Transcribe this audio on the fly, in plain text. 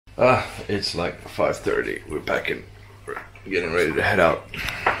It's like 5:30. We're packing. We're getting ready to head out.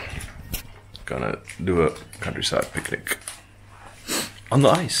 Gonna do a countryside picnic on the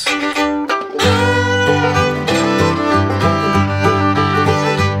ice.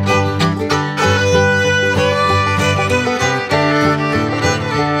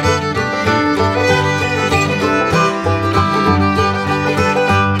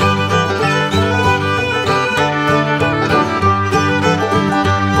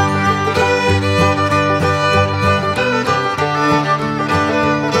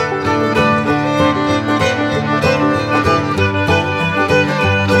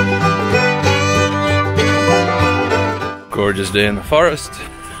 Gorgeous day in the forest.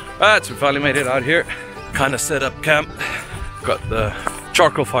 Right, so we finally made it out here. Kind of set up camp. Got the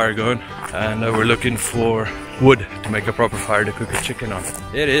charcoal fire going, and we're looking for wood to make a proper fire to cook a chicken on.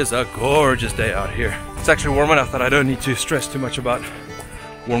 It is a gorgeous day out here. It's actually warm enough that I don't need to stress too much about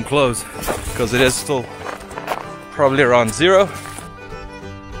warm clothes, because it is still probably around 0.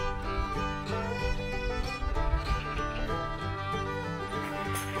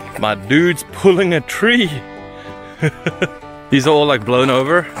 My dude's pulling a tree. These are all like blown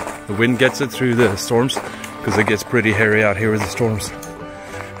over. The wind gets it through the storms, because it gets pretty hairy out here with the storms.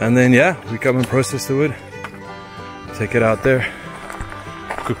 And then yeah, we come and process the wood, take it out there,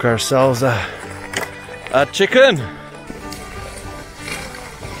 cook ourselves a chicken.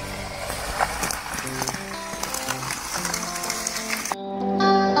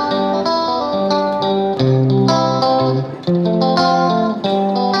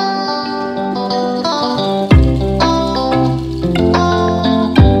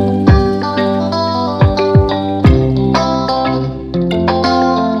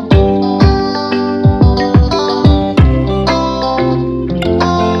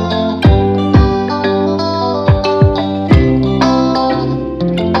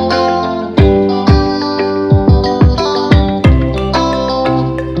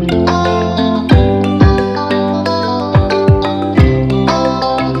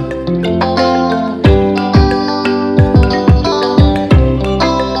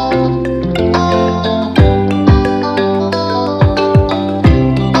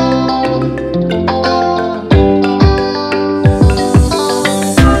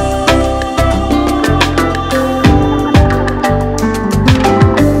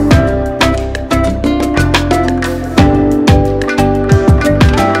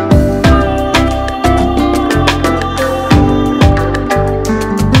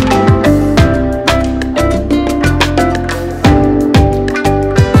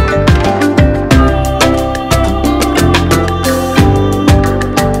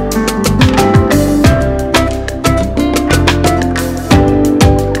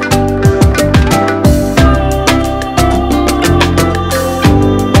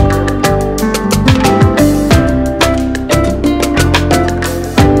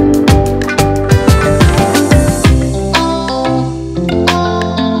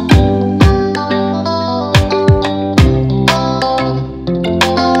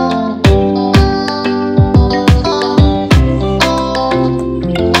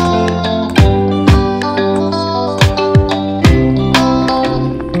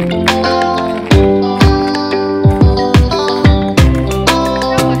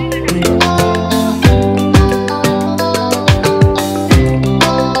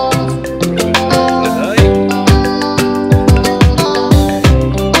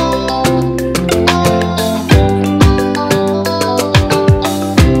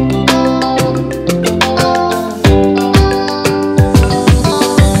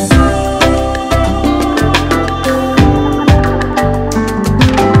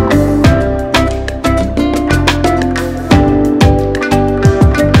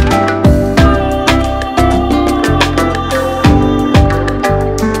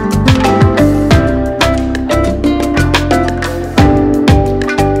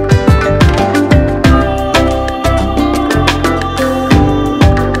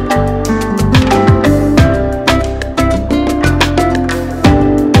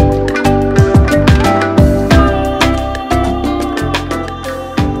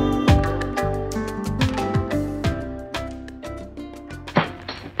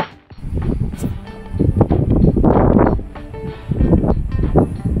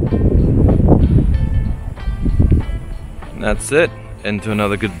 That's it. Into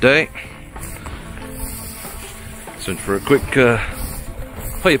another good day. Just went for a quick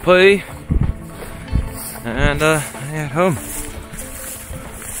play and head home.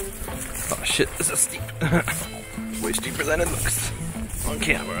 Oh shit, this is steep. Way steeper than it looks on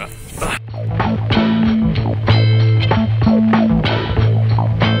camera. Ugh.